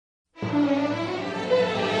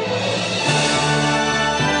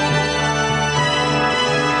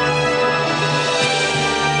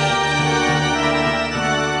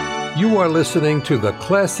are listening to the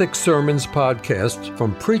Classic Sermons podcast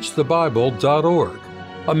from PreachTheBible.org,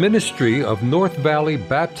 a ministry of North Valley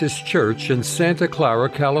Baptist Church in Santa Clara,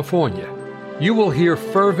 California. You will hear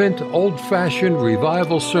fervent, old-fashioned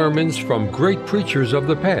revival sermons from great preachers of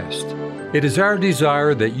the past. It is our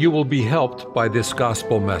desire that you will be helped by this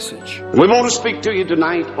gospel message. We want to speak to you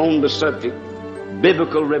tonight on the subject,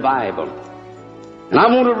 biblical revival. And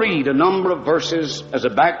I want to read a number of verses as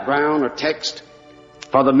a background or text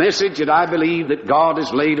for the message that I believe that God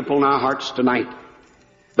has laid upon our hearts tonight.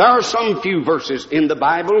 There are some few verses in the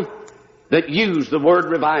Bible that use the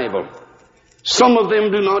word revival. Some of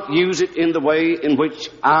them do not use it in the way in which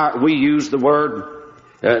we use the word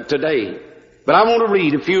today. But I want to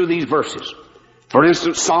read a few of these verses. For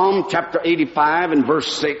instance, Psalm chapter 85 and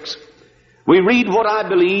verse 6. We read what I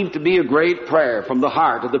believe to be a great prayer from the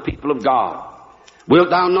heart of the people of God. Wilt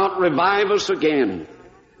thou not revive us again,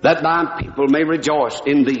 that thy people may rejoice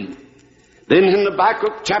in thee? Then in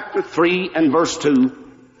Habakkuk chapter 3 and verse 2,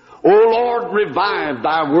 O Lord, revive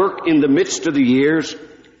thy work in the midst of the years.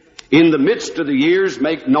 In the midst of the years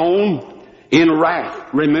make known, in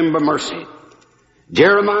wrath remember mercy.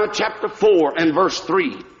 Jeremiah chapter 4 and verse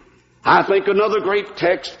 3, I think another great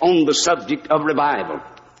text on the subject of revival.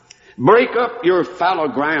 Break up your fallow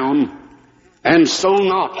ground and sow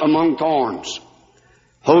not among thorns.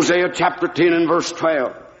 Hosea chapter 10 and verse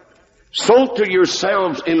 12. Sow to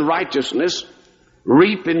yourselves in righteousness,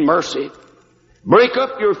 reap in mercy. Break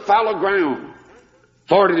up your fallow ground,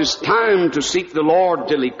 for it is time to seek the Lord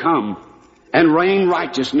till he come and rain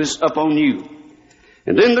righteousness upon you.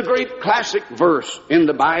 And then the great classic verse in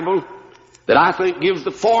the Bible that I think gives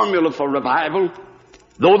the formula for revival,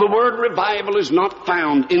 though the word revival is not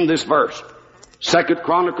found in this verse. 2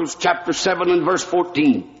 Chronicles chapter 7 and verse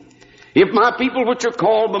 14. If my people which are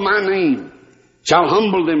called by my name shall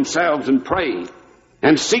humble themselves and pray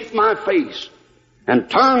and seek my face and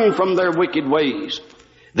turn from their wicked ways,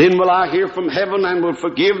 then will I hear from heaven and will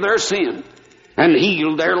forgive their sin and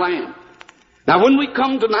heal their land. Now, when we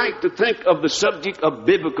come tonight to think of the subject of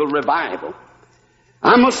biblical revival,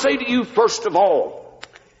 I must say to you, first of all,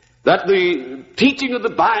 that the teaching of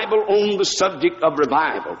the Bible on the subject of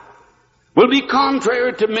revival will be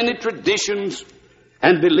contrary to many traditions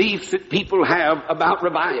and beliefs that people have about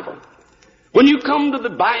revival. When you come to the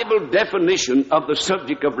Bible definition of the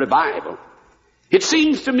subject of revival, it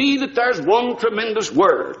seems to me that there's one tremendous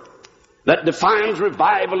word that defines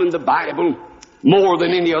revival in the Bible more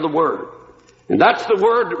than any other word. And that's the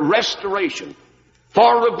word restoration.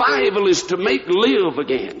 For revival is to make live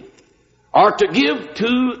again, or to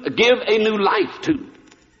give a new life to.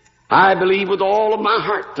 I believe with all of my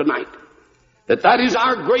heart tonight that that is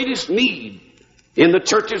our greatest need in the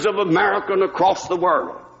churches of America and across the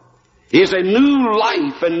world, is a new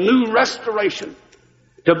life and new restoration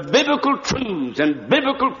to biblical truths and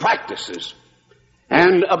biblical practices.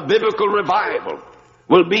 And a biblical revival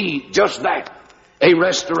will be just that, a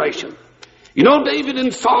restoration. You know, David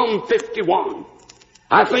in Psalm 51,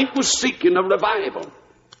 I think, was seeking a revival.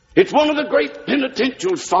 It's one of the great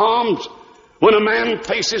penitential psalms when a man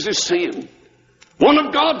faces his sin. One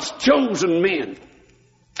of God's chosen men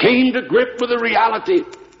came to grip with the reality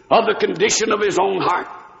of the condition of his own heart,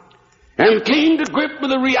 and came to grip with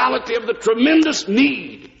the reality of the tremendous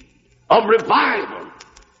need of revival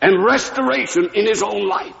and restoration in his own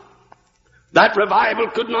life. That revival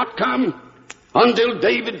could not come until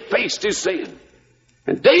David faced his sin.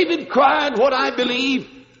 And David cried what I believe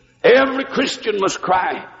every Christian must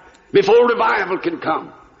cry before revival can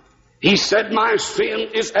come. He said, my sin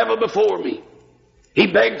is ever before me. He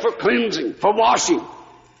begged for cleansing, for washing.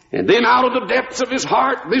 And then out of the depths of his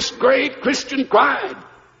heart, this great Christian cried,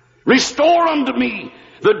 restore unto me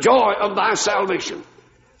the joy of thy salvation.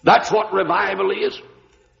 That's what revival is.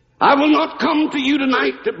 I will not come to you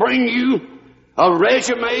tonight to bring you a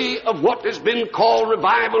resume of what has been called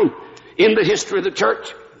revival in the history of the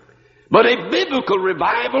church. But a biblical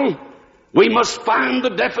revival, we must find the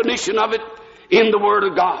definition of it in the Word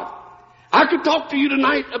of God. I could talk to you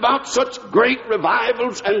tonight about such great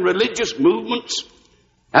revivals and religious movements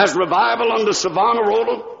as revival under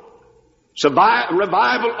Savonarola,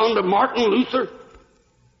 revival under Martin Luther,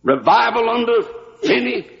 revival under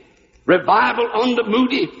Finney, revival under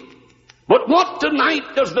Moody. But what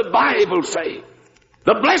tonight does the Bible say?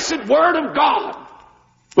 The blessed Word of God,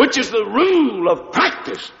 which is the rule of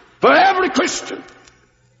practice for every Christian.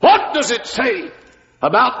 What does it say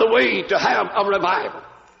about the way to have a revival?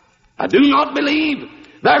 I do not believe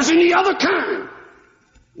there's any other kind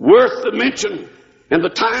worth the mention and the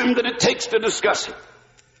time that it takes to discuss it.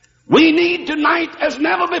 We need tonight, as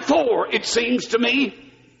never before, it seems to me,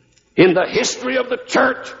 in the history of the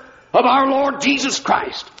church, of our Lord Jesus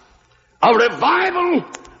Christ. A revival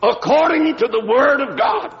according to the Word of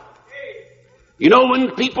God. You know,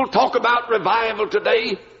 when people talk about revival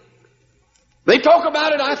today, they talk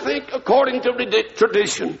about it, I think, according to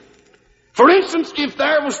tradition. For instance, if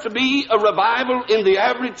there was to be a revival in the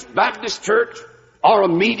average Baptist church, or a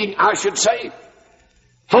meeting, I should say,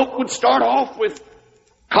 folk would start off with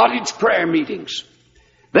cottage prayer meetings.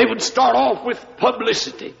 They would start off with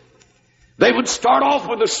publicity. They would start off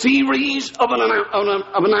with a series of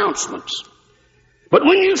announcements. But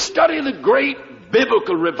when you study the great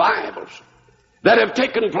biblical revivals that have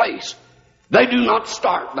taken place, they do not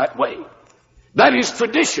start that way. That is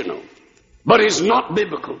traditional, but is not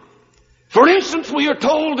biblical. For instance, we are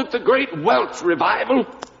told that the great Welsh revival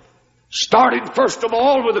started first of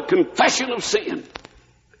all with a confession of sin.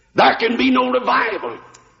 There can be no revival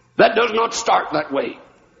that does not start that way.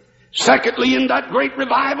 Secondly, in that great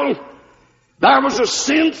revival, there was a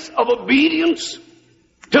sense of obedience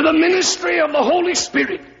to the ministry of the Holy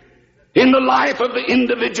Spirit in the life of the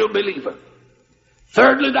individual believer.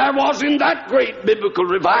 Thirdly, there was in that great biblical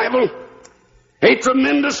revival a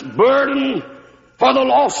tremendous burden for the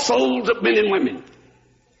lost souls of men and women.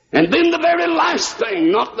 And then the very last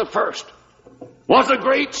thing, not the first, was a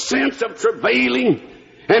great sense of travailing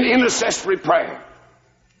and intercessory prayer.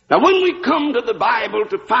 Now, when we come to the Bible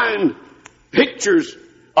to find pictures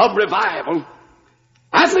of revival,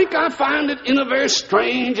 I think I find it in a very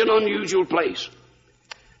strange and unusual place.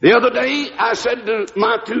 The other day, I said to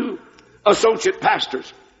my two associate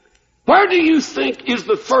pastors, where do you think is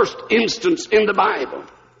the first instance in the Bible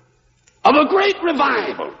of a great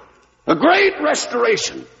revival, a great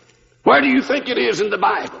restoration? Where do you think it is in the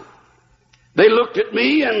Bible? They looked at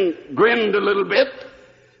me and grinned a little bit,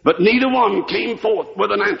 but neither one came forth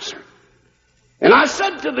with an answer. And I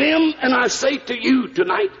said to them, and I say to you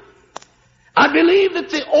tonight, I believe that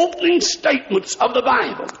the opening statements of the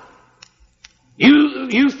Bible,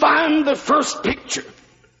 you find the first picture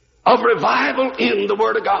of revival in the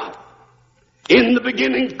Word of God. In the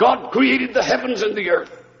beginning, God created the heavens and the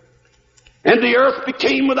earth. And the earth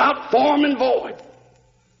became without form and void.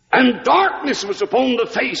 And darkness was upon the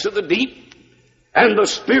face of the deep. And the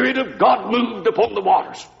Spirit of God moved upon the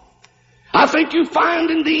waters. I think you find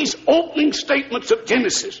in these opening statements of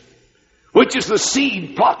Genesis, which is the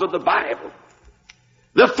seed plot of the Bible,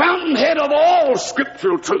 the fountainhead of all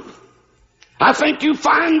scriptural truth. I think you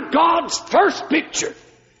find God's first picture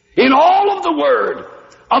in all of the Word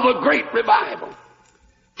of a great revival.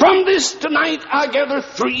 From this tonight I gather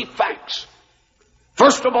three facts.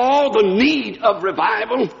 First of all, the need of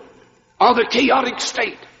revival or the chaotic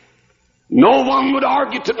state. No one would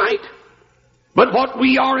argue tonight but what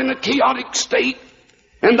we are in a chaotic state,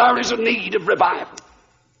 and there is a need of revival.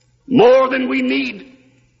 More than we need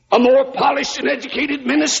a more polished and educated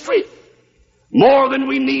ministry, more than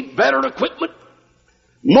we need better equipment,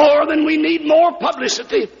 more than we need more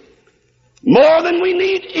publicity, more than we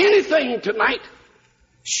need anything tonight.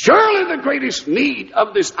 Surely the greatest need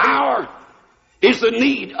of this hour is the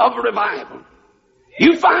need of revival.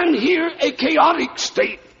 You find here a chaotic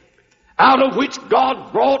state out of which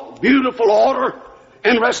God brought beautiful order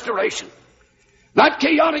and restoration. That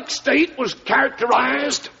chaotic state was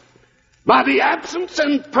characterized by the absence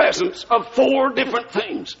and presence of four different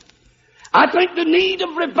things. I think the need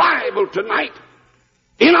of revival tonight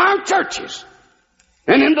in our churches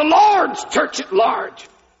and in the Lord's church at large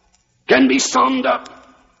can be summed up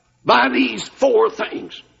by these four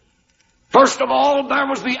things. First of all, there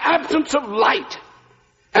was the absence of light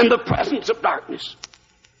and the presence of darkness.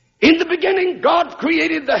 In the beginning, God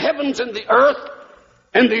created the heavens and the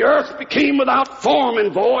earth became without form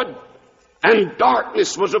and void, and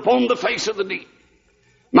darkness was upon the face of the deep.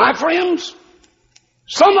 My friends,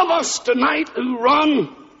 some of us tonight who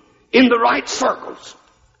run in the right circles,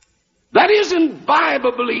 that is, in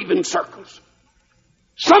Bible-believing circles,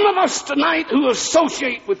 some of us tonight who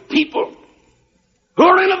associate with people who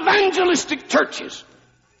are in evangelistic churches,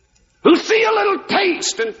 who see a little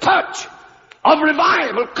taste and touch of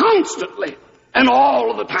revival constantly and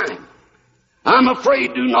all of the time, I'm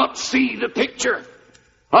afraid do not see the picture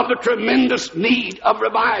of the tremendous need of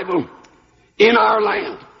revival in our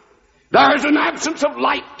land. There is an absence of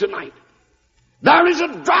light tonight. There is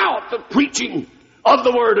a drought of preaching of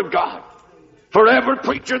the Word of God. For every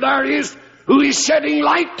preacher there is who is shedding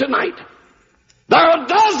light tonight, there are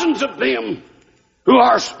dozens of them who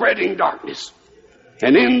are spreading darkness.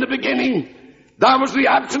 And in the beginning, there was the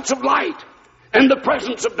absence of light and the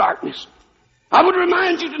presence of darkness. I would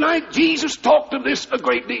remind you tonight, Jesus talked of this a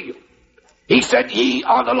great deal. He said, ye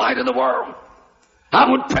are the light of the world. I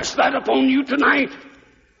would press that upon you tonight,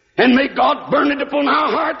 and may God burn it upon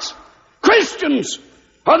our hearts, Christians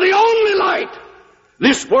are the only light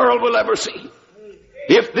this world will ever see.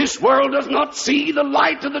 If this world does not see the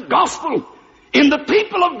light of the gospel in the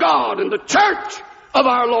people of God, in the church of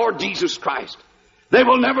our Lord Jesus Christ, they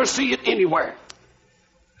will never see it anywhere.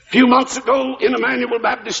 A few months ago in Emmanuel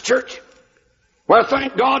Baptist Church, where,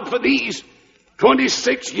 thank God for these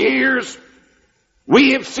 26 years,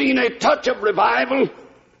 we have seen a touch of revival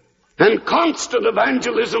and constant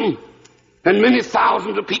evangelism and many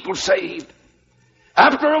thousands of people saved.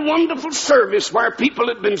 After a wonderful service where people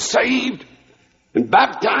had been saved and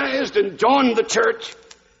baptized and joined the church,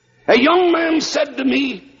 a young man said to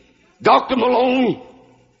me, "Dr. Malone,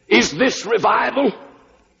 is this revival?"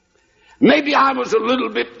 Maybe I was a little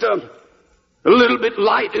bit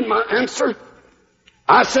light in my answer.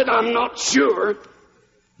 I said, "I'm not sure,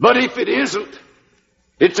 but if it isn't,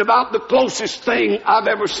 it's about the closest thing I've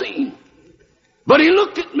ever seen." But he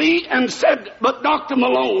looked at me and said, "But Dr.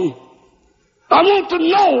 Malone, I want to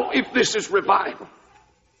know if this is revival.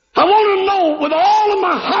 I want to know with all of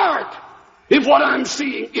my heart if what I'm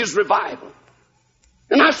seeing is revival."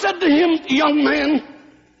 And I said to him, "Young man,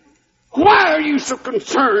 why are you so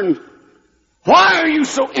concerned? Why are you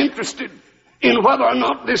so interested in whether or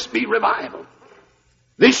not this be revival?"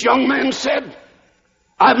 This young man said,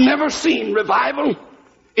 "I've never seen revival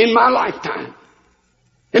in my lifetime."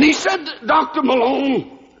 And he said, "Dr.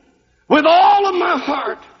 Malone, with all of my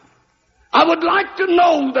heart, I would like to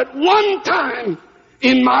know that one time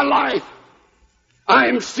in my life I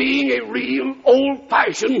am seeing a real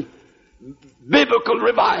old-fashioned biblical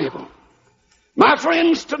revival." My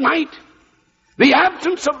friends, tonight, the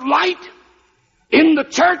absence of light in the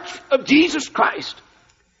church of Jesus Christ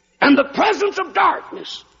and the presence of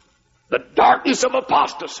darkness, the darkness of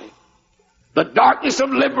apostasy, the darkness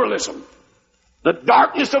of liberalism, the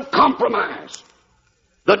darkness of compromise,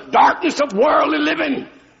 the darkness of worldly living,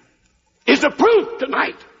 is a proof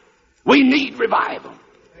tonight we need revival.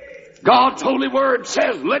 God's holy word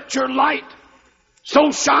says, "Let your light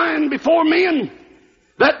so shine before men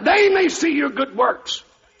that they may see your good works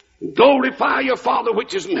and glorify your Father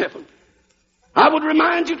which is in heaven." I would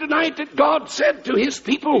remind you tonight that God said to his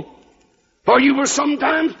people, "For you were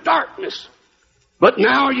sometimes darkness, but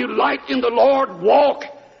now are you light in the Lord. Walk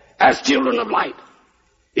as children of light."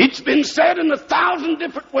 It's been said in 1,000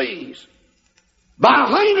 different ways by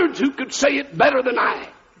hundreds who could say it better than I.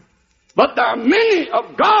 But there are many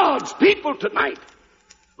of God's people tonight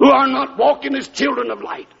who are not walking as children of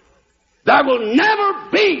light. There will never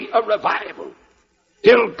be a revival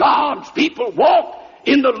till God's people walk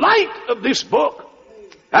in the light of this book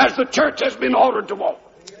as the church has been ordered to walk.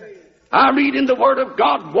 I read in the Word of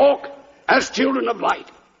God, "Walk as children of light."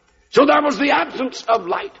 So there was the absence of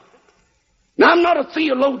light. Now, I'm not a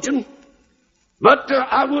theologian, but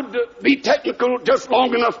I would be technical just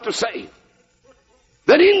long enough to say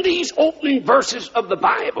that in these opening verses of the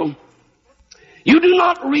Bible, you do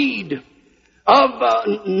not read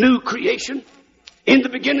of new creation. In the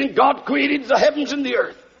beginning, God created the heavens and the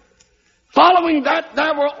earth. Following that,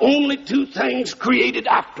 there were only two things created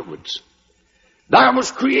afterwards. There was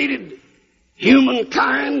created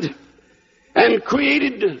humankind and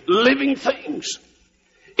created living things.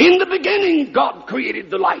 In the beginning, God created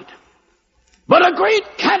the light. But a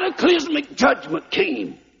great cataclysmic judgment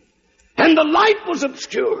came, and the light was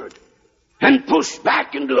obscured and pushed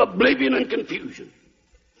back into oblivion and confusion.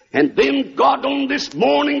 And then God, on this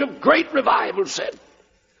morning of great revival, said,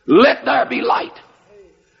 "Let there be light."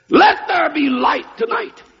 Let there be light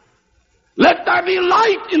tonight. Let there be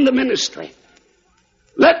light in the ministry.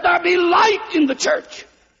 Let there be light in the church.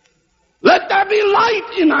 Let there be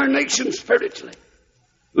light in our nation spiritually.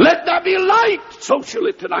 Let there be light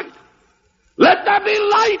socially tonight. Let there be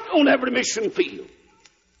light on every mission field.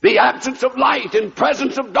 The absence of light in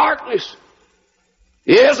presence of darkness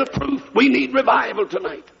is a proof we need revival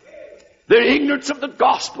tonight. The ignorance of the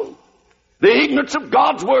gospel, the ignorance of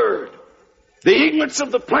God's word, the ignorance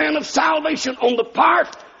of the plan of salvation on the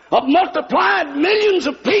part of multiplied millions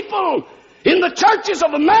of people in the churches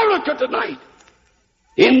of America tonight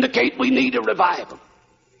indicate we need a revival.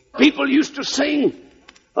 People used to sing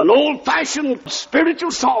an old-fashioned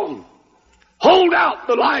spiritual song, "Hold out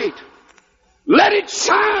the light, let it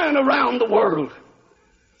shine around the world."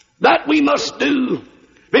 That we must do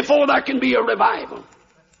before there can be a revival.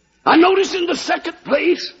 I notice in the second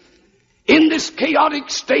place, in this chaotic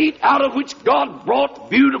state out of which God brought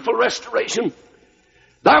beautiful restoration,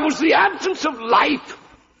 there was the absence of life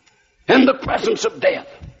and the presence of death.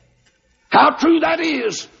 How true that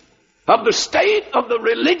is of the state of the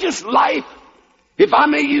religious life, if I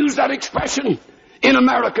may use that expression, in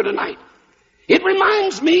America tonight. It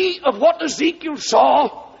reminds me of what Ezekiel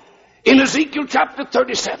saw in Ezekiel chapter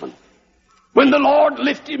 37, when the Lord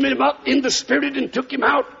lifted him up in the spirit and took him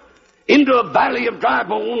out into a valley of dry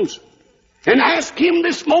bones and asked him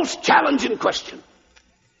this most challenging question.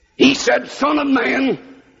 He said, Son of man,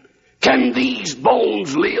 can these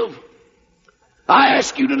bones live? I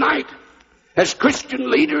ask you tonight, as Christian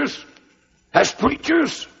leaders, as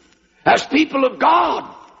preachers, as people of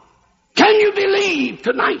God, can you believe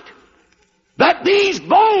tonight that these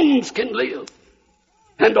bones can live?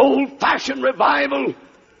 And old-fashioned revival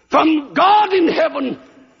from God in heaven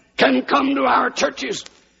can come to our churches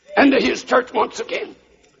and to His church once again.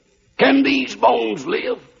 Can these bones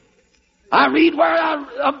live? I read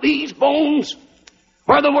of these bones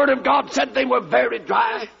where the Word of God said they were very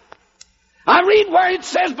dry. I read where it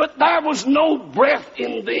says, but there was no breath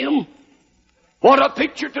in them. What a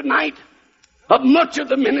picture tonight of much of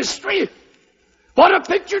the ministry. What a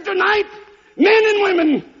picture tonight, men and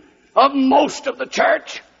women, of most of the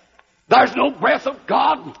church. There's no breath of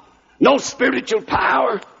God, no spiritual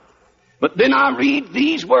power. But then I read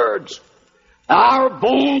these words, our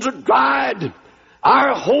bones are dried,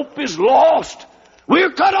 our hope is lost,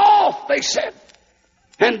 we're cut off, they said.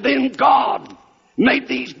 And then God made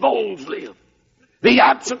these bones live. The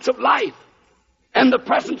absence of life and the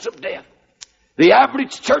presence of death. The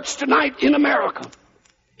average church tonight in America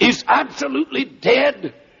is absolutely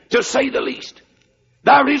dead, to say the least.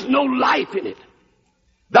 There is no life in it.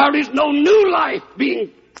 There is no new life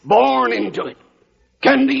being born into it.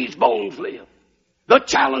 Can these bones live? The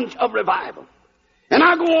challenge of revival. And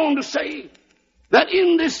I go on to say that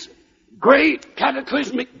in this great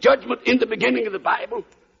cataclysmic judgment in the beginning of the Bible,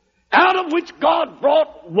 out of which God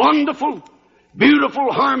brought wonderful,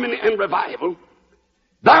 beautiful harmony and revival,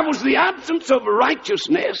 there was the absence of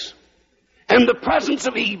righteousness and the presence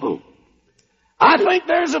of evil. I think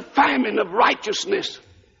there's a famine of righteousness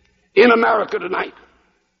in America tonight.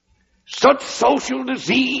 Such social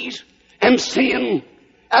disease and sin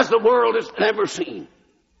as the world has never seen.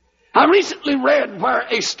 I recently read where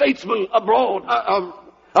a statesman abroad,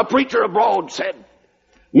 a preacher abroad said,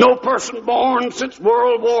 no person born since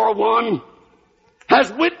World War I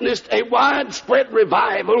has witnessed a widespread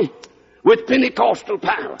revival with Pentecostal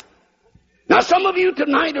power. Now some of you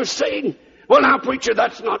tonight are saying, well now preacher,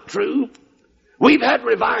 that's not true. We've had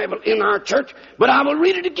revival in our church, but I will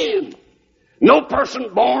read it again. No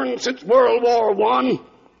person born since World War I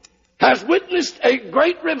has witnessed a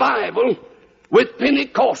great revival with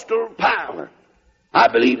Pentecostal power. I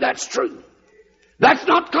believe that's true. That's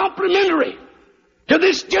not complimentary to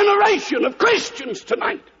this generation of Christians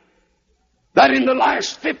tonight, that in the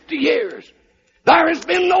last 50 years there has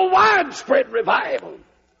been no widespread revival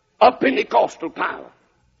of Pentecostal power.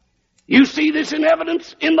 You see this in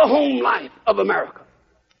evidence in the home life of America.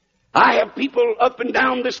 I have people up and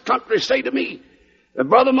down this country say to me,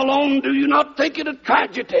 Brother Malone, do you not think it a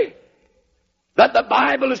tragedy that the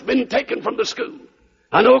Bible has been taken from the school?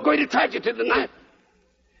 I know a greater tragedy than that.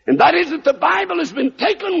 And that is that the Bible has been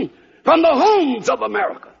taken from the homes of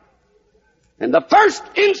America. And the first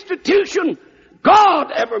institution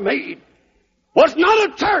God ever made was not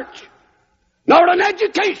a church, nor an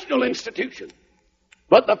educational institution.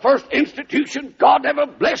 But the first institution God ever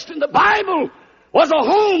blessed in the Bible was a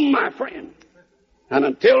home, my friend. And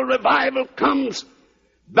until revival comes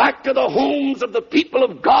back to the homes of the people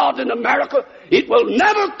of God in America, it will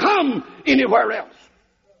never come anywhere else.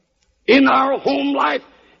 In our home life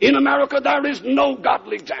in America, there is no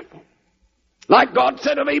godly example. Like God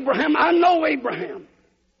said of Abraham, I know Abraham,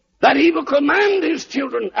 that he will command his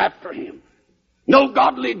children after him. No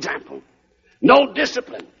godly example, no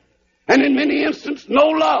discipline, and in many instances, no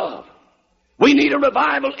love. We need a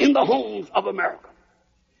revival in the homes of America.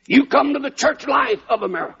 You come to the church life of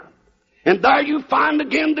America, and there you find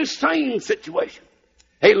again this same situation.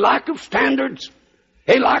 A lack of standards,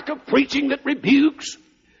 a lack of preaching that rebukes,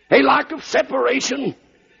 a lack of separation.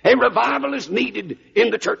 A revival is needed in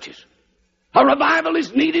the churches. A revival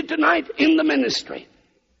is needed tonight in the ministry,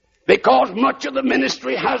 because much of the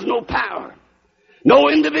ministry has no power, no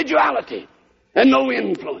individuality, and no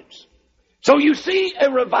influence. So you see a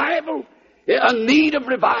revival, a need of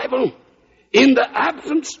revival in the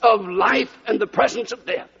absence of life and the presence of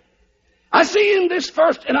death. I see in this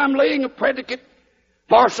first, and I'm laying a predicate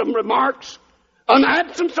for some remarks, an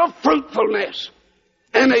absence of fruitfulness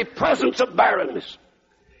and a presence of barrenness.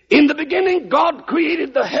 In the beginning, God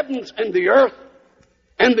created the heavens and the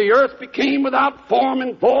earth became without form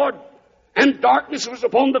and void, and darkness was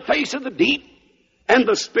upon the face of the deep, and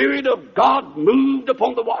the Spirit of God moved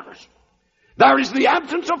upon the waters. There is the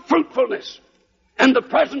absence of fruitfulness and the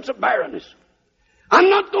presence of barrenness. I'm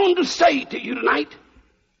not going to say to you tonight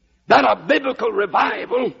that a biblical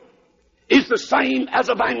revival is the same as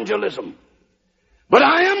evangelism. But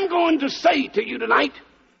I am going to say to you tonight,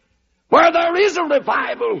 where there is a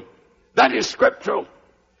revival that is scriptural,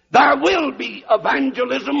 there will be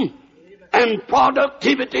evangelism and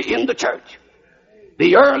productivity in the church.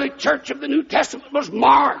 The early church of the New Testament was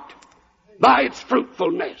marked by its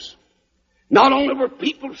fruitfulness. Not only were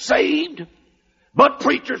people saved, but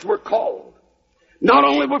preachers were called. Not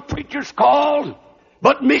only were preachers called,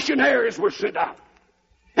 but missionaries were sent out.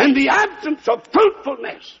 And the absence of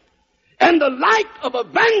fruitfulness and the lack of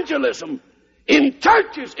evangelism in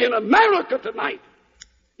churches in America tonight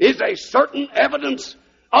is a certain evidence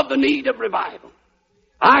of the need of revival.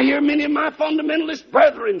 I hear many of my fundamentalist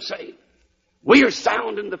brethren say, we are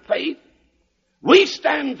sound in the faith. We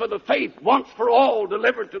stand for the faith once for all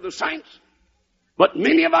delivered to the saints. But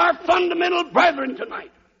many of our fundamental brethren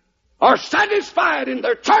tonight are satisfied in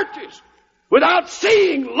their churches without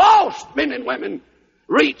seeing lost men and women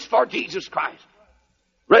reach for Jesus Christ.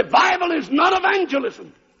 Revival is not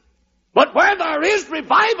evangelism. But where there is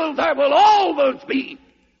revival, there will always be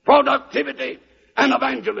productivity and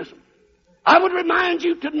evangelism. I would remind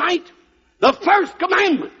you tonight, the first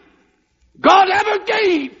commandment God ever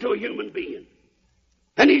gave to a human being,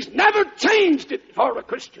 and He's never changed it for a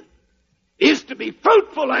Christian, is to be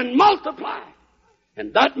fruitful and multiply.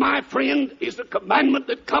 And that, my friend, is a commandment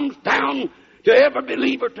that comes down to every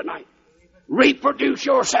believer tonight. Reproduce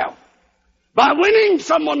yourself by winning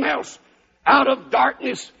someone else out of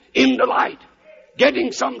darkness into light,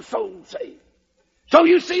 getting some soul saved. So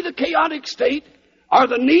you see, the chaotic state, or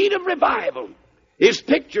the need of revival, is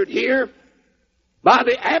pictured here by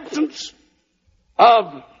the absence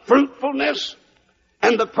of fruitfulness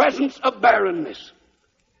and the presence of barrenness.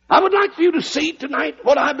 I would like for you to see tonight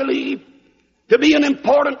what I believe to be an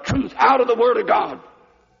important truth out of the Word of God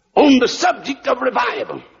on the subject of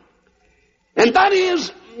revival. And that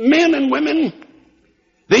is, men and women,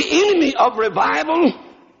 the enemy of revival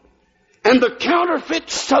and the counterfeit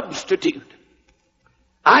substitute.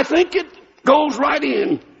 I think it goes right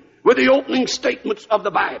in with the opening statements of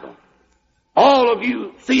the Bible. All of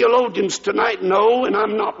you theologians tonight know, and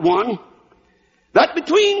I'm not one, that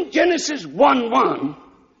between Genesis 1:1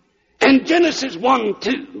 and Genesis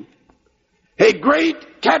 1:2, a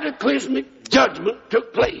great cataclysmic judgment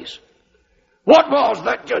took place. What was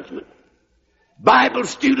that judgment? Bible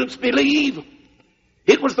students believe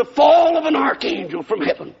it was the fall of an archangel from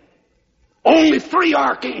heaven. Only 3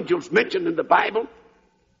 archangels mentioned in the Bible: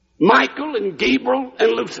 Michael and Gabriel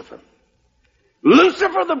and Lucifer.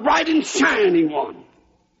 Lucifer, the bright and shining one,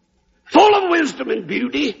 full of wisdom and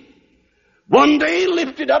beauty, one day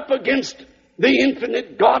lifted up against the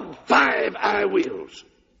infinite God 5 I wills,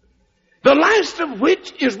 the last of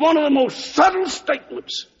which is one of the most subtle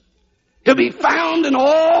statements to be found in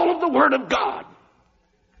all of the Word of God.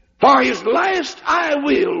 For his last I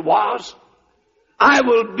will was, I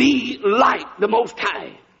will be like the Most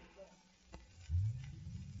High.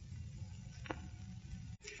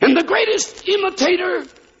 And the greatest imitator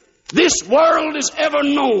this world has ever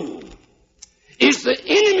known is the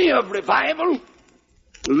enemy of revival,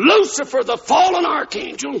 Lucifer, the fallen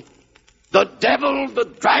archangel, the devil, the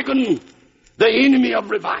dragon, the enemy of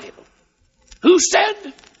revival, who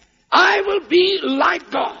said, I will be like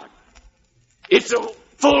God. It's a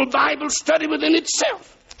full Bible study within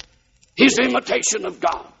itself, his imitation of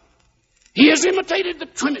God. He has imitated the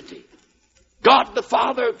Trinity, God the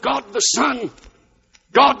Father, God the Son,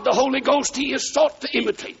 God the Holy Ghost. He has sought to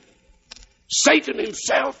imitate Satan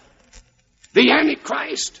himself, the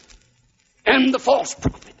Antichrist, and the false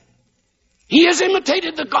prophet. He has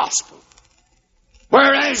imitated the gospel.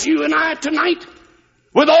 Whereas you and I tonight,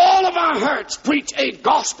 with all of our hearts, preach a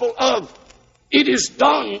gospel of it is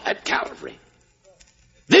done at Calvary.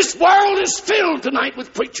 This world is filled tonight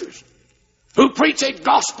with preachers who preach a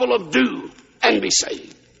gospel of do and be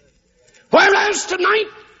saved. Whereas tonight,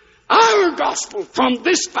 our gospel from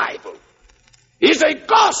this Bible is a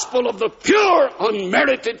gospel of the pure,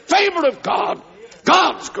 unmerited favor of God,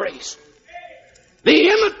 God's grace. The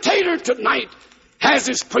imitator tonight has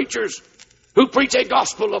his preachers who preach a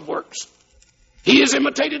gospel of works. He has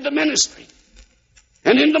imitated the ministry,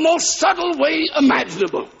 and in the most subtle way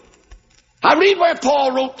imaginable. I read where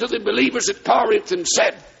Paul wrote to the believers at Corinth and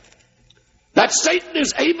said that Satan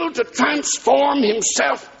is able to transform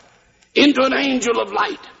himself into an angel of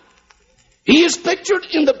light. He is pictured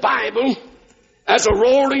in the Bible as a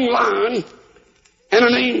roaring lion and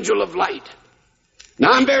an angel of light.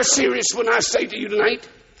 Now, I'm very serious when I say to you tonight,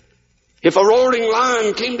 if a roaring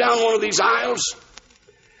lion came down one of these aisles,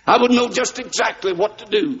 I would know just exactly what to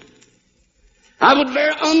do. I would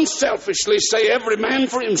very unselfishly say every man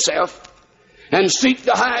for himself, and seek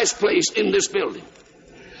the highest place in this building.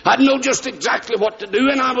 I'd know just exactly what to do,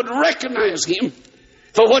 and I would recognize him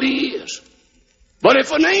for what he is. But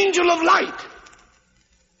if an angel of light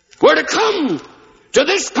were to come to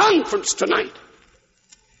this conference tonight,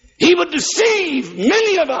 he would deceive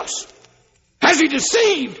many of us as he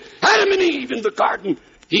deceived Adam and Eve in the garden.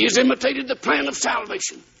 He has imitated the plan of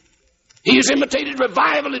salvation. He has imitated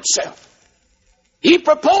revival itself. He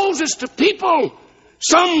proposes to people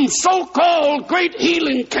some so-called great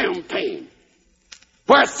healing campaign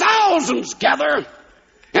where thousands gather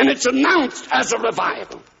and it's announced as a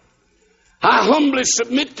revival. I humbly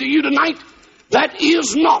submit to you tonight, that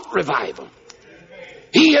is not revival.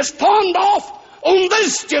 He has pawned off on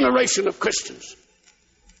this generation of Christians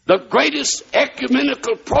the greatest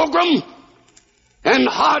ecumenical program and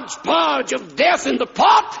hodgepodge of death in the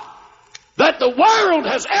pot that the world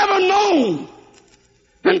has ever known.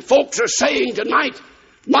 And folks are saying tonight,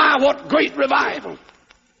 my, what great revival.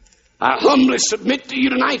 I humbly submit to you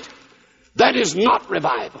tonight, that is not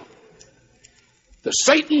revival. The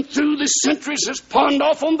Satan through the centuries has pawned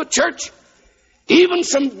off on the church even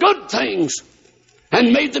some good things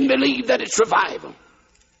and made them believe that it's revival,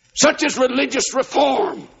 such as religious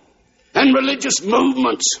reform and religious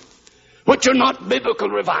movements, which are not biblical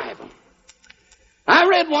revival. I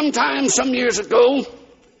read one time some years ago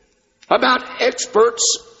about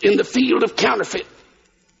experts in the field of counterfeit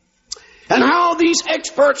and how these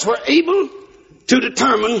experts were able to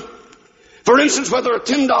determine, for instance, whether a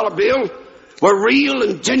 $10 bill were real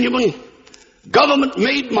and genuine,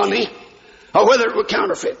 government-made money, or whether it were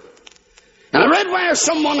counterfeit. And I read where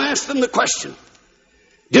someone asked them the question,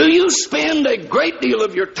 do you spend a great deal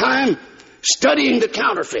of your time studying the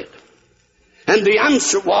counterfeit? And the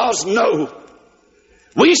answer was no.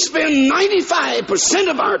 We spend 95%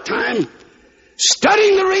 of our time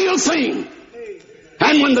studying the real thing.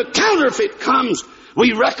 And when the counterfeit comes,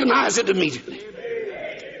 we recognize it immediately.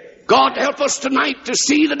 God help us tonight to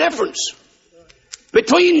see the difference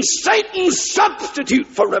between Satan's substitute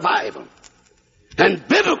for revival and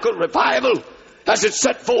biblical revival as it's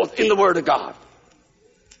set forth in the Word of God.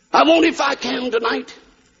 I want, if I can tonight,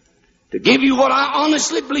 to give you what I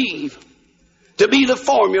honestly believe to be the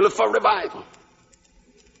formula for revival.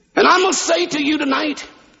 And I must say to you tonight,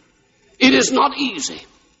 it is not easy.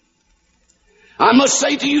 I must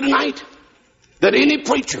say to you tonight that any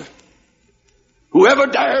preacher, whoever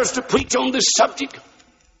dares to preach on this subject,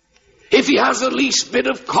 if he has the least bit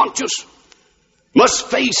of conscience, must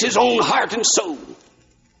face his own heart and soul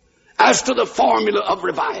as to the formula of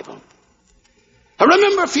revival. I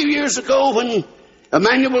remember a few years ago when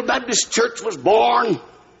Emmanuel Baptist Church was born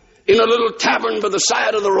in a little tavern by the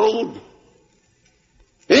side of the road,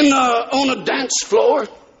 on a dance floor.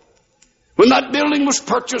 When that building was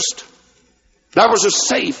purchased, there was a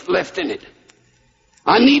safe left in it.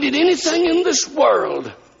 I needed anything in this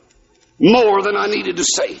world more than I needed a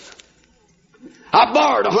safe. I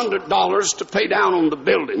borrowed $100 to pay down on the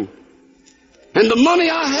building, and the money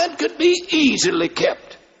I had could be easily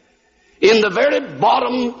kept in the very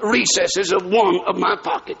bottom recesses of one of my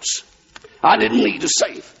pockets. I didn't need a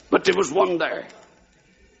safe, but there was one there.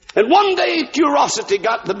 And one day curiosity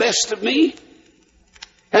got the best of me,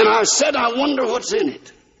 and I said, I wonder what's in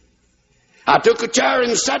it. I took a chair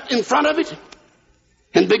and sat in front of it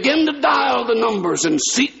and began to dial the numbers and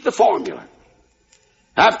seek the formula.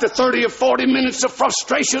 After 30 or 40 minutes of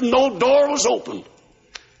frustration, no door was opened,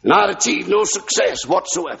 and I'd achieved no success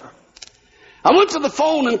whatsoever. I went to the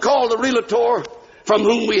phone and called the realtor from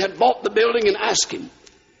whom we had bought the building and asked him,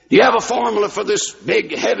 do you have a formula for this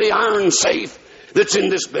big, heavy iron safe that's in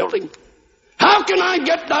this building? How can I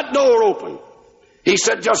get that door open? He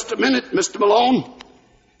said, just a minute, Mr. Malone. And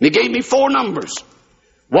he gave me 4 numbers.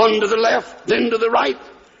 1 to the left, then to the right,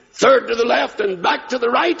 3rd to the left, and back to the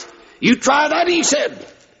right. You try that, he said,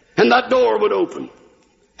 and that door would open.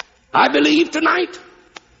 I believe tonight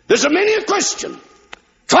there's a many a Christian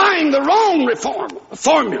trying the wrong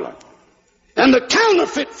formula and the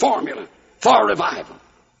counterfeit formula for revival.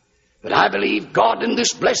 But I believe God in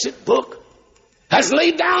this blessed book has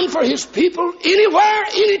laid down for his people anywhere,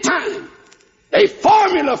 anytime, a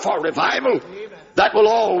formula for revival that will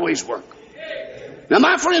always work. Now,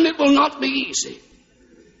 my friend, it will not be easy.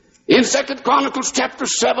 In 2 Chronicles chapter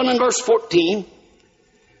 7 and verse 14,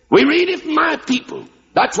 we read, if my people,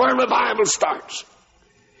 that's where revival starts.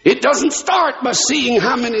 It doesn't start by seeing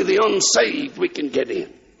how many of the unsaved we can get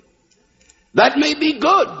in. That may be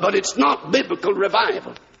good, but it's not biblical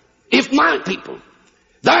revival. If my people,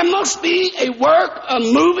 there must be a work, a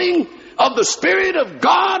moving of the Spirit of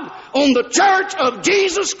God on the church of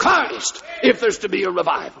Jesus Christ if there's to be a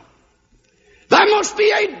revival. There must be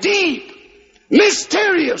a deep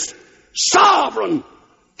mysterious, sovereign,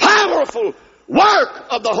 powerful work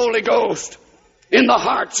of the Holy Ghost in the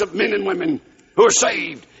hearts of men and women who are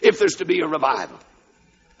saved if there's to be a revival.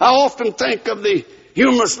 I often think of the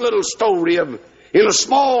humorous little story of in a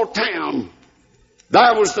small town,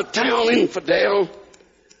 there was the town infidel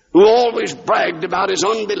who always bragged about his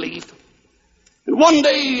unbelief. And one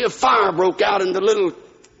day a fire broke out in the little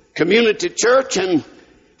community church, and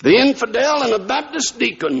the infidel and a Baptist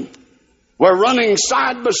deacon were running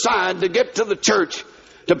side by side to get to the church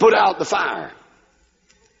to put out the fire.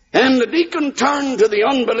 And the deacon turned to the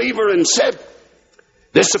unbeliever and said,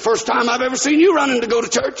 "This is the first time I've ever seen you running to go to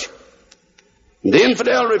church." And the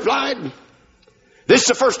infidel replied, "This is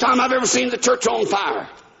the first time I've ever seen the church on fire."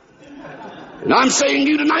 And I'm saying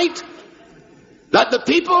to you tonight that the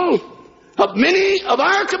people of many of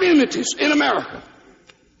our communities in America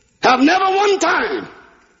have never one time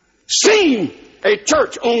seen a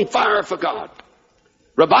church on fire for God.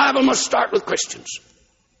 Revival must start with Christians.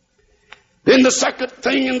 Then the second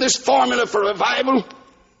thing in this formula for revival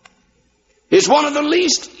is one of the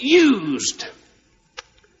least used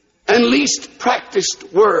and least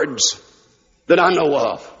practiced words that I know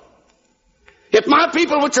of. If my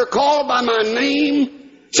people which are called by my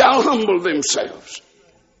name shall humble themselves.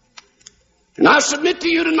 And I submit to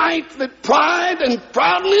you tonight that pride and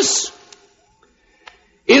proudness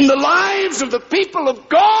in the lives of the people of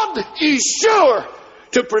God is sure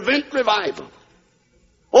to prevent revival.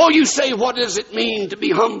 Oh, you say, what does it mean to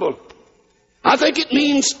be humble? I think it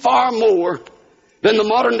means far more than the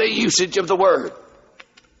modern day usage of the word.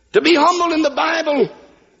 To be humble in the Bible,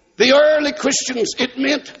 the early Christians, it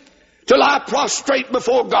meant to lie prostrate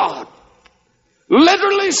before God.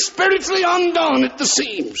 Literally, spiritually undone at the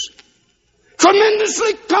seams.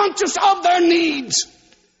 Tremendously conscious of their needs.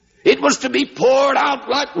 It was to be poured out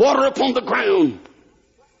like water upon the ground.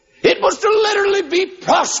 It was to literally be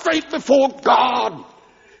prostrate before God,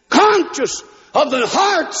 conscious of the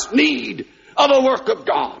heart's need of a work of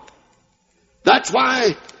God. That's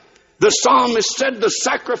why the psalmist said the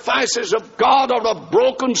sacrifices of God are a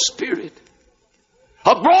broken spirit.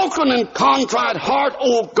 A broken and contrite heart,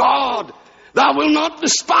 O God, thou wilt not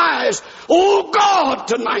despise. O God,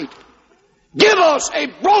 tonight, give us a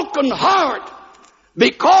broken heart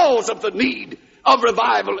because of the need of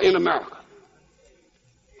revival in America.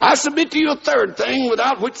 I submit to you a third thing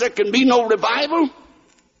without which there can be no revival,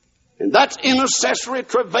 and that's intercessory,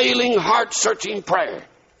 travailing, heart-searching prayer.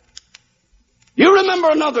 You remember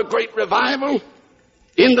another great revival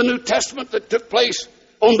in the New Testament that took place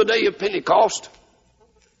on the day of Pentecost?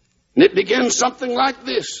 And it began something like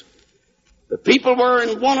this. The people were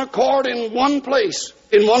in one accord, in one place,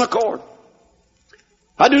 in one accord.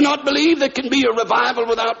 I do not believe there can be a revival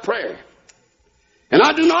without prayer. And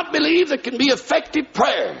I do not believe there can be effective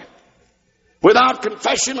prayer without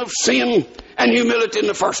confession of sin and humility in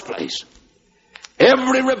the first place.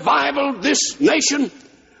 Every revival this nation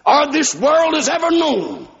or this world has ever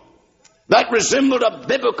known that resembled a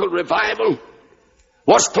biblical revival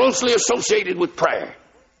was closely associated with prayer.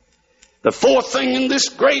 The fourth thing in this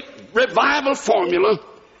great revival formula,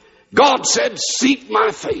 God said, seek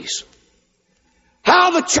my face.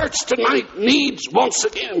 How the church tonight needs once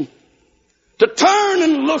again to turn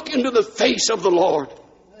and look into the face of the Lord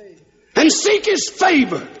and seek His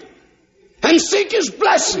favor and seek His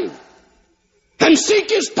blessing and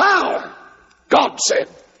seek His power. God said,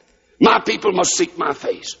 my people must seek my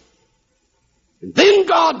face. And then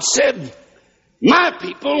God said, my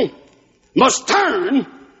people must turn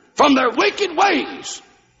from their wicked ways.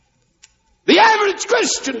 The average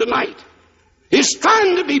Christian tonight is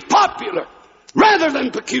trying to be popular rather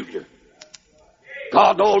than peculiar.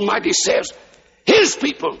 God Almighty says His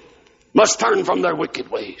people must turn from their wicked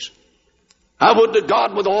ways. I would to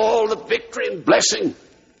God, with all the victory and blessing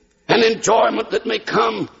and enjoyment that may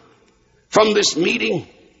come from this meeting,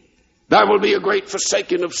 there will be a great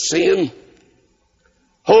forsaking of sin,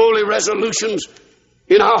 holy resolutions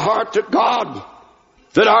in our heart to God,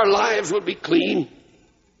 that our lives will be clean.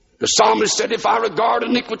 The psalmist said, if I regard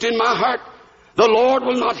iniquity in my heart, the Lord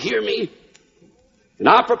will not hear me. And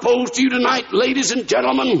I propose to you tonight, ladies and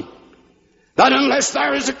gentlemen, that unless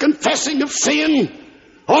there is a confessing of sin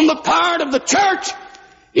on the part of the church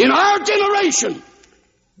in our generation,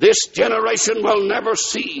 this generation will never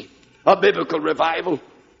see a biblical revival.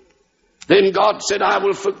 Then God said, I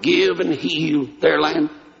will forgive and heal their land.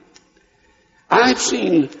 I've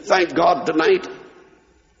seen, thank God tonight,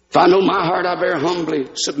 if I know my heart, I very humbly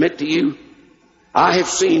submit to you, I have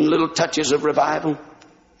seen little touches of revival.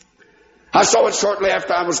 I saw it shortly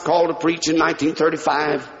after I was called to preach in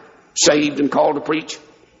 1935, saved and called to preach.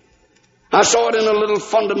 I saw it in a little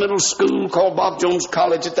fundamental school called Bob Jones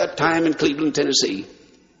College at that time in Cleveland, Tennessee,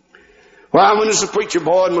 where I went as a preacher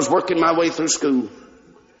boy and was working my way through school.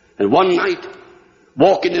 And one night,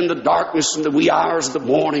 walking in the darkness in the wee hours of the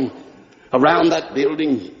morning around that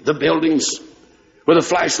building, the buildings, with a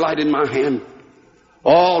flashlight in my hand,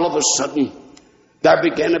 all of a sudden, there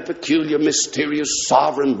began a peculiar, mysterious,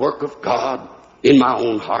 sovereign work of God in my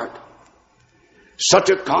own heart. Such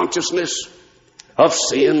a consciousness of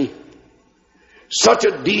sin, such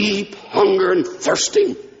a deep hunger and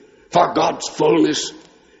thirsting for God's fullness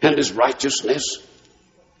and His righteousness.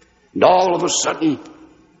 And all of a sudden,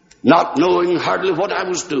 not knowing hardly what I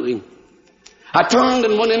was doing, I turned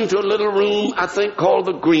and went into a little room, I think called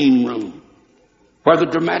the green room, where the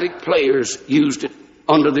dramatic players used it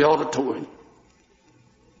under the auditorium.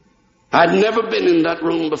 I'd never been in that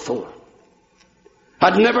room before.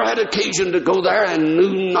 I'd never had occasion to go there and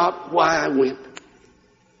knew not why I went.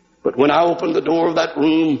 But when I opened the door of that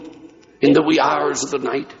room in the wee hours of the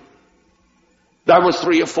night, there were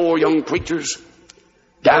 3 or 4 young preachers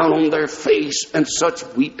down on their face and such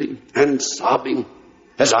weeping and sobbing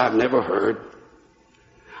as I've never heard.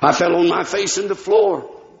 I fell on my face in the floor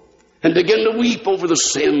and began to weep over the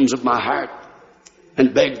sins of my heart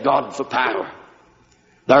and beg God for power.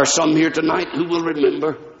 There are some here tonight who will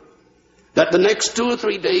remember that the next 2 or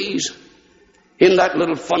 3 days in that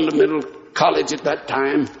little fundamental college at that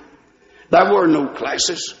time, there were no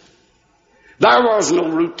classes. There was no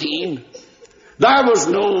routine. There was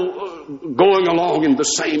no going along in the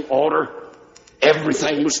same order.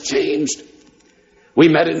 Everything was changed. We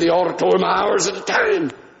met in the auditorium hours at a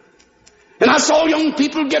time. And I saw young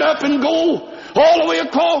people get up and go all the way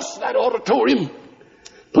across that auditorium,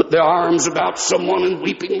 put their arms about someone and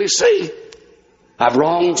weepingly say, I've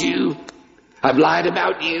wronged you. I've lied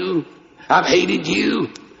about you. I've hated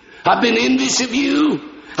you. I've been envious of you.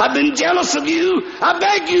 I've been jealous of you. I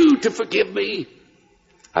beg you to forgive me.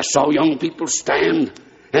 I saw young people stand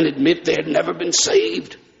and admit they had never been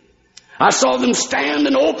saved. I saw them stand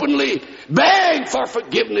and openly beg for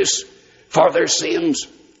forgiveness for their sins.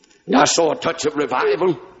 And I saw a touch of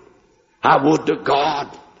revival. I would to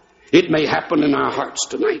God it may happen in our hearts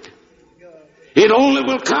tonight. It only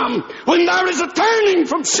will come when there is a turning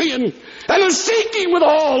from sin and a seeking with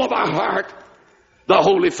all of our heart the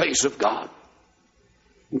holy face of God.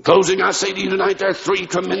 In closing, I say to you tonight, there are 3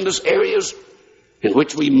 tremendous areas in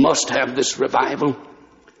which we must have this revival.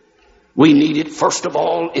 We need it, first of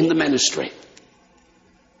all, in the ministry.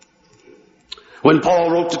 When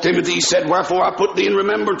Paul wrote to Timothy, he said, wherefore I put thee in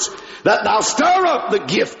remembrance that thou stir up the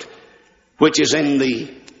gift which is in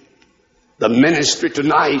thee. The ministry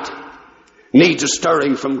tonight needs a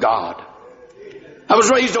stirring from God. I was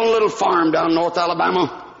raised on a little farm down in North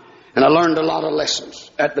Alabama, and I learned a lot of lessons.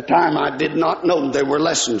 At the time, I did not know they were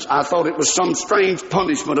lessons. I thought it was some strange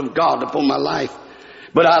punishment of God upon my life.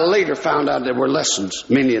 But I later found out there were lessons,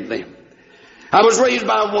 many of them. I was raised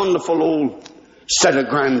by a wonderful old set of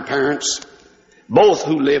grandparents, both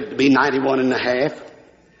who lived to be 91 and a half.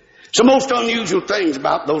 Some most unusual things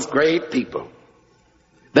about those great people.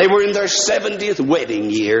 They were in their 70th wedding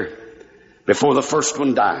year before the first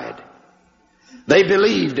one died. They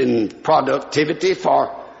believed in productivity,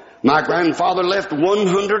 for my grandfather left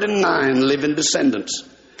 109 living descendants,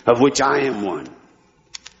 of which I am one.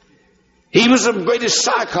 He was the greatest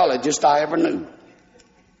psychologist I ever knew.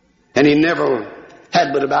 And he never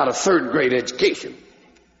had but about a 3rd grade education.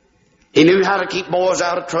 He knew how to keep boys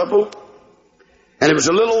out of trouble. And it was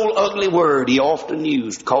a little old ugly word he often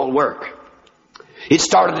used called work. It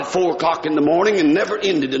started at 4 o'clock in the morning and never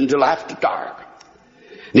ended until after dark.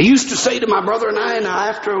 And he used to say to my brother and I, now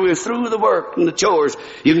after we were through the work and the chores,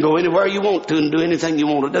 you can go anywhere you want to and do anything you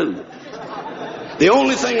want to do. The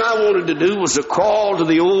only thing I wanted to do was to crawl to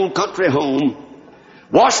the old country home,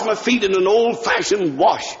 wash my feet in an old-fashioned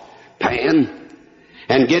wash pan,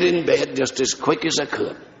 and get in bed just as quick as I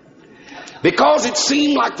could. Because it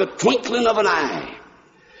seemed like the twinkling of an eye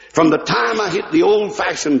from the time I hit the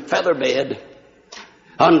old-fashioned feather bed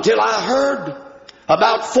until I heard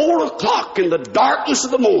about 4 o'clock in the darkness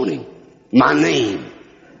of the morning my name.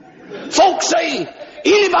 Folks say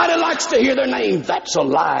anybody likes to hear their name. That's a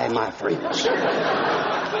lie, my friends.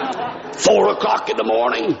 4 o'clock in the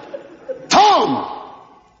morning, Tom.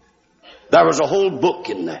 There was a whole book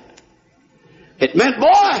in that. It meant,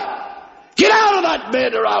 boy, get out of that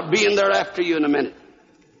bed or I'll be in there after you in a minute.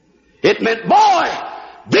 It meant, boy,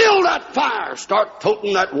 build that fire, start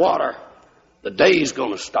toting that water. The day's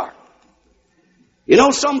going to start. You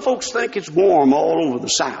know, some folks think it's warm all over the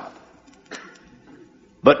South.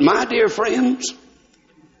 But my dear friends,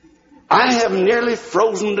 I have nearly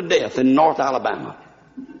frozen to death in North Alabama.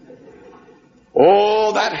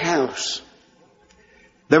 Oh, that house.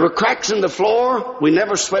 There were cracks in the floor. We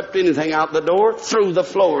never swept anything out the door. Through the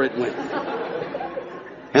floor it went.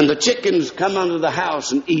 And the chickens come under the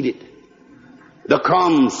house and eat it. The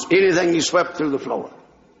crumbs, anything you swept through the floor.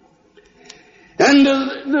 And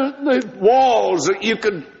the walls, you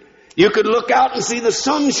could look out and see the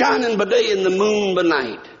sun shining by day and the moon by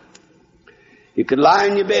night. You could lie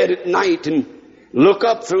in your bed at night and look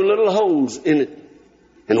up through little holes in it.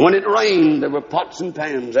 And when it rained, there were pots and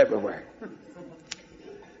pans everywhere.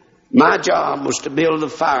 My job was to build a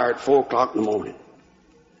fire at 4 o'clock in the morning.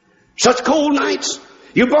 Such cold nights,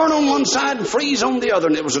 you burn on one side and freeze on the other,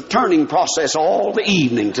 and it was a turning process all the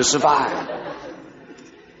evening to survive.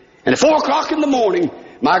 And at 4 o'clock in the morning,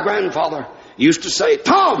 my grandfather used to say,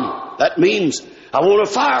 "Tom, that means I want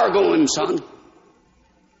a fire going, son."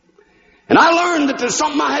 And I learned that there's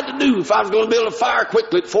something I had to do if I was going to build a fire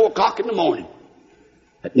quickly at 4 o'clock in the morning.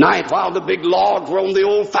 At night, while the big logs were on the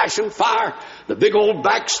old-fashioned fire, the big old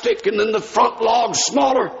back stick and then the front log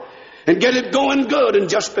smaller, and get it going good, and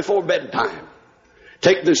just before bedtime,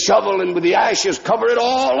 take the shovel and with the ashes cover it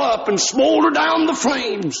all up and smolder down the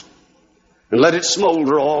flames and let it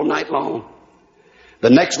smolder all night long.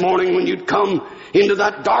 The next morning when you'd come into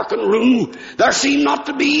that darkened room, there seemed not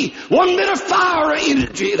to be one bit of fire or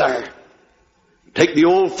energy there. Take the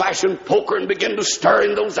old-fashioned poker and begin to stir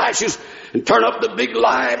in those ashes and turn up the big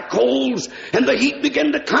live coals, and the heat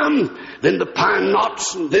began to come. Then the pine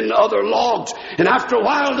knots, and then the other logs. And after a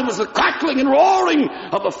while there was the crackling and roaring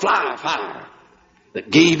of a fire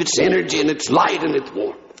that gave its energy and its light and its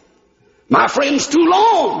warmth. My friends, too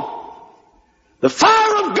long, the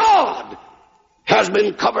fire of God has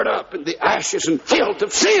been covered up in the ashes and filth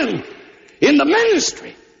of sin in the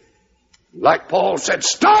ministry. Like Paul said,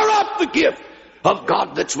 stir up the gift of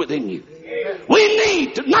God that's within you. We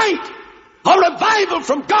need tonight a revival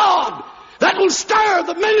from God that will stir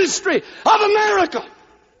the ministry of America.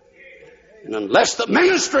 And unless the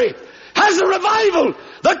ministry has a revival,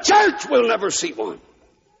 the church will never see one.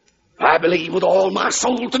 I believe with all my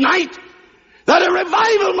soul tonight that a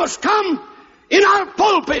revival must come in our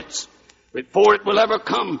pulpits before it will ever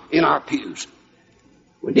come in our pews.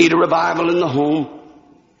 We need a revival in the home.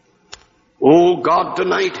 Oh God,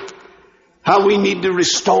 tonight, how we need to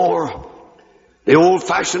restore the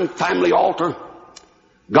old-fashioned family altar,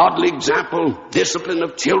 godly example, discipline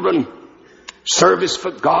of children, service for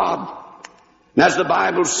God. And as the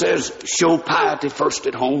Bible says, show piety first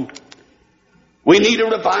at home. We need a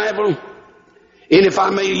revival, and if I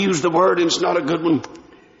may use the word, and it's not a good one,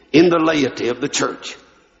 in the laity of the church.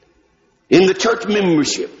 In the church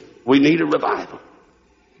membership, we need a revival.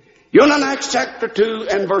 You know, in Acts chapter 2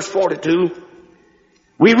 and verse 42,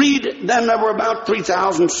 we read then there were about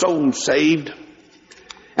 3,000 souls saved.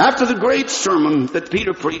 After the great sermon that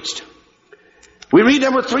Peter preached, we read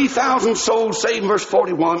there were 3,000 souls saved in verse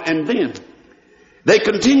 41, and then they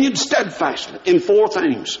continued steadfastly in 4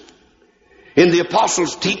 things. In the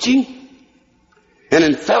apostles' teaching and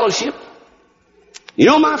in fellowship. You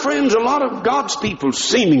know, my friends, a lot of God's people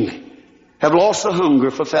seemingly have lost the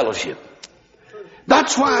hunger for fellowship.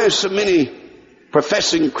 That's why so many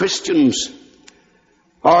professing Christians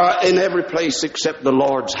are in every place except the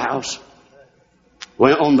Lord's house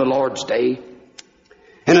on the Lord's day,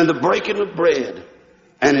 and in the breaking of bread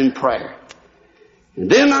and in prayer. And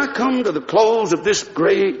then I come to the close of this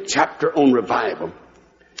great chapter on revival,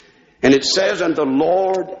 and it says, and the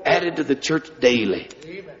Lord added to the church daily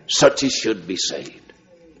such as should be saved.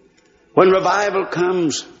 When revival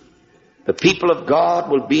comes, the people of God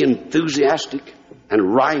will be enthusiastic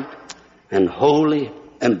and right and holy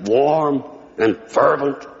and warm and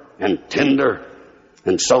fervent and tender,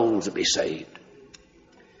 and souls will be saved.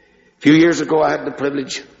 A few years ago, I had the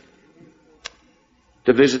privilege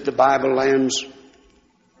to visit the Bible lands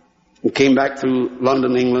and came back through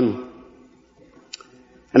London, England.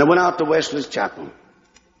 And I went out to Wesley's Chapel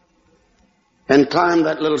and climbed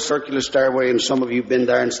that little circular stairway, and some of you have been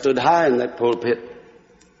there and stood high in that pulpit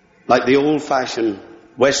like the old-fashioned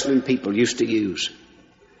Wesleyan people used to use.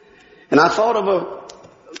 And I thought of a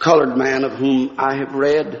colored man of whom I have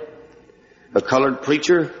read, a colored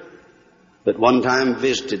preacher that one time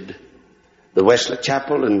visited the Wesley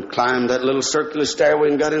Chapel and climbed that little circular stairway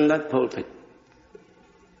and got in that pulpit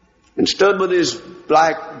and stood with his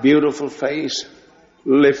black, beautiful face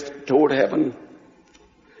lifted toward heaven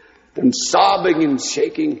and sobbing and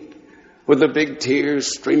shaking with the big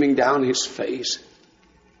tears streaming down his face.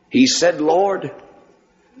 He said, Lord,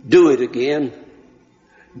 do it again.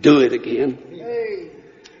 Do it again.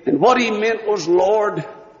 And what he meant was, Lord,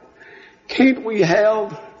 can't we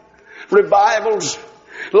have revivals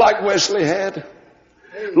like Wesley had?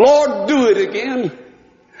 Lord, do it again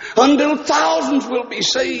until thousands will be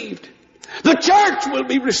saved. The church will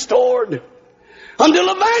be restored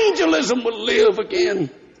until evangelism will live again.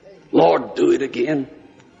 Lord, do it again.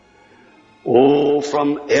 Oh,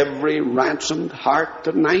 from every ransomed heart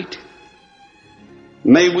tonight,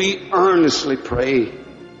 may we earnestly pray,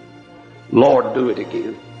 Lord, do it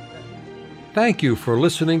again. Thank you for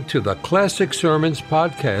listening to the Classic Sermons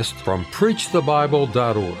podcast from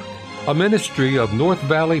PreachTheBible.org, a ministry of North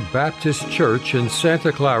Valley Baptist Church in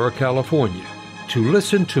Santa Clara, California. To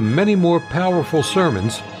listen to many more powerful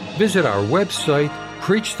sermons, visit our website,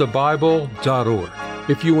 PreachTheBible.org.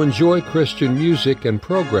 If you enjoy Christian music and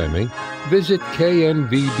programming, visit knvbc.com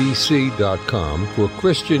for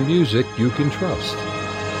Christian music you can trust.